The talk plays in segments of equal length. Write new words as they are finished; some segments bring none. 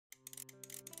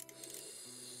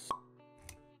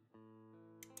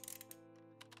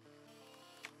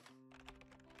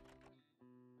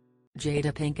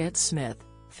Jada Pinkett Smith,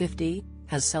 50,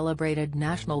 has celebrated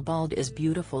National Bald is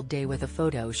Beautiful Day with a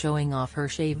photo showing off her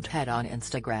shaved head on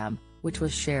Instagram, which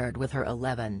was shared with her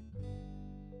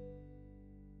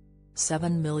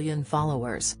 11.7 million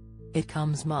followers. It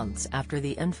comes months after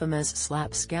the infamous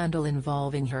slap scandal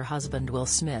involving her husband Will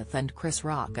Smith and Chris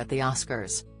Rock at the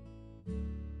Oscars.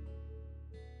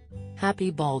 "Happy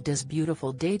Bald is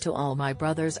Beautiful Day to all my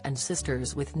brothers and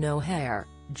sisters with no hair,"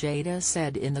 Jada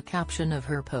said in the caption of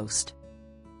her post.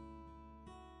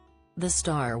 The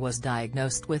star was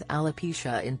diagnosed with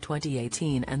alopecia in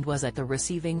 2018 and was at the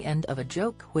receiving end of a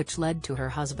joke which led to her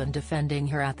husband defending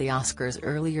her at the Oscars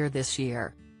earlier this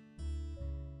year.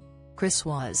 Chris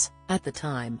was, at the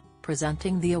time,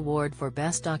 presenting the award for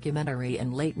Best Documentary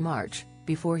in late March,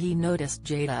 before he noticed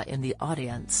Jada in the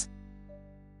audience.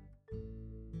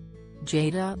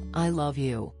 "Jada, I love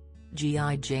you.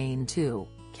 G.I. Jane 2,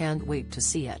 can't wait to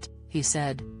see it," he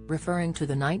said, referring to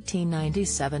the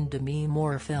 1997 Demi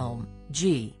Moore film,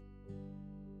 G.I.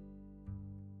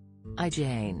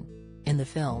 Jane. In the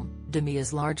film, Demi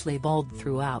is largely bald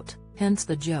throughout, hence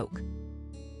the joke.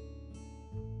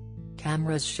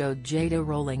 Cameras showed Jada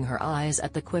rolling her eyes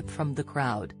at the quip from the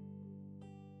crowd.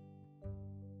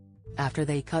 After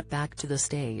they cut back to the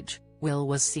stage, Will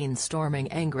was seen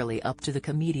storming angrily up to the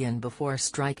comedian before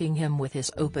striking him with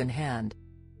his open hand.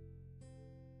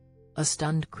 A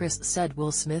stunned Chris said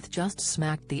Will Smith just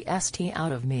smacked the st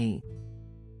out of me.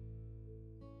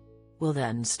 Will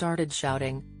then started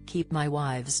shouting, "Keep my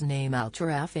wife's name out your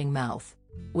effing mouth."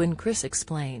 When Chris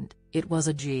explained, it was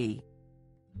a G.I.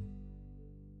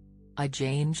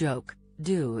 Jane joke,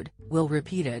 "Dude," Will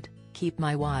repeated, "Keep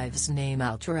my wife's name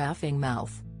out your effing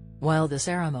mouth." While the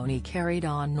ceremony carried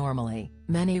on normally,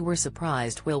 many were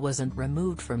surprised Will wasn't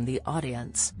removed from the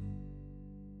audience.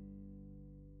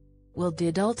 Will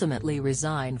did ultimately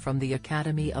resign from the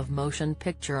Academy of Motion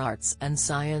Picture Arts and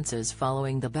Sciences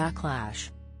following the backlash.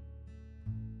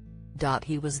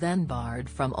 He was then barred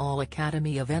from all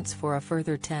Academy events for a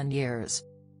further 10 years.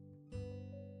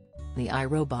 The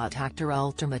iRobot actor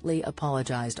ultimately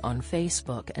apologized on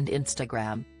Facebook and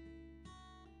Instagram.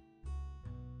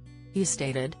 He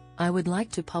stated, "I would like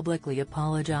to publicly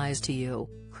apologize to you,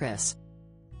 Chris.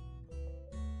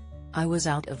 I was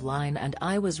out of line and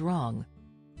I was wrong.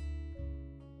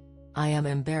 I am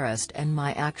embarrassed and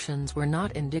my actions were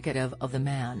not indicative of the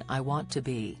man I want to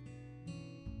be.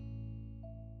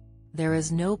 There is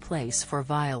no place for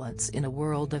violence in a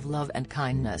world of love and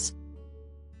kindness."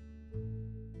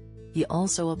 He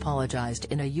also apologized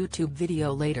in a YouTube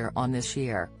video later on this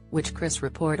year, which Chris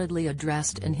reportedly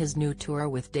addressed in his new tour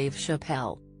with Dave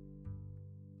Chappelle.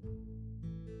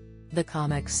 The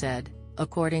comic said,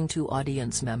 according to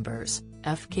audience members,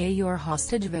 "FK your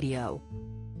hostage video.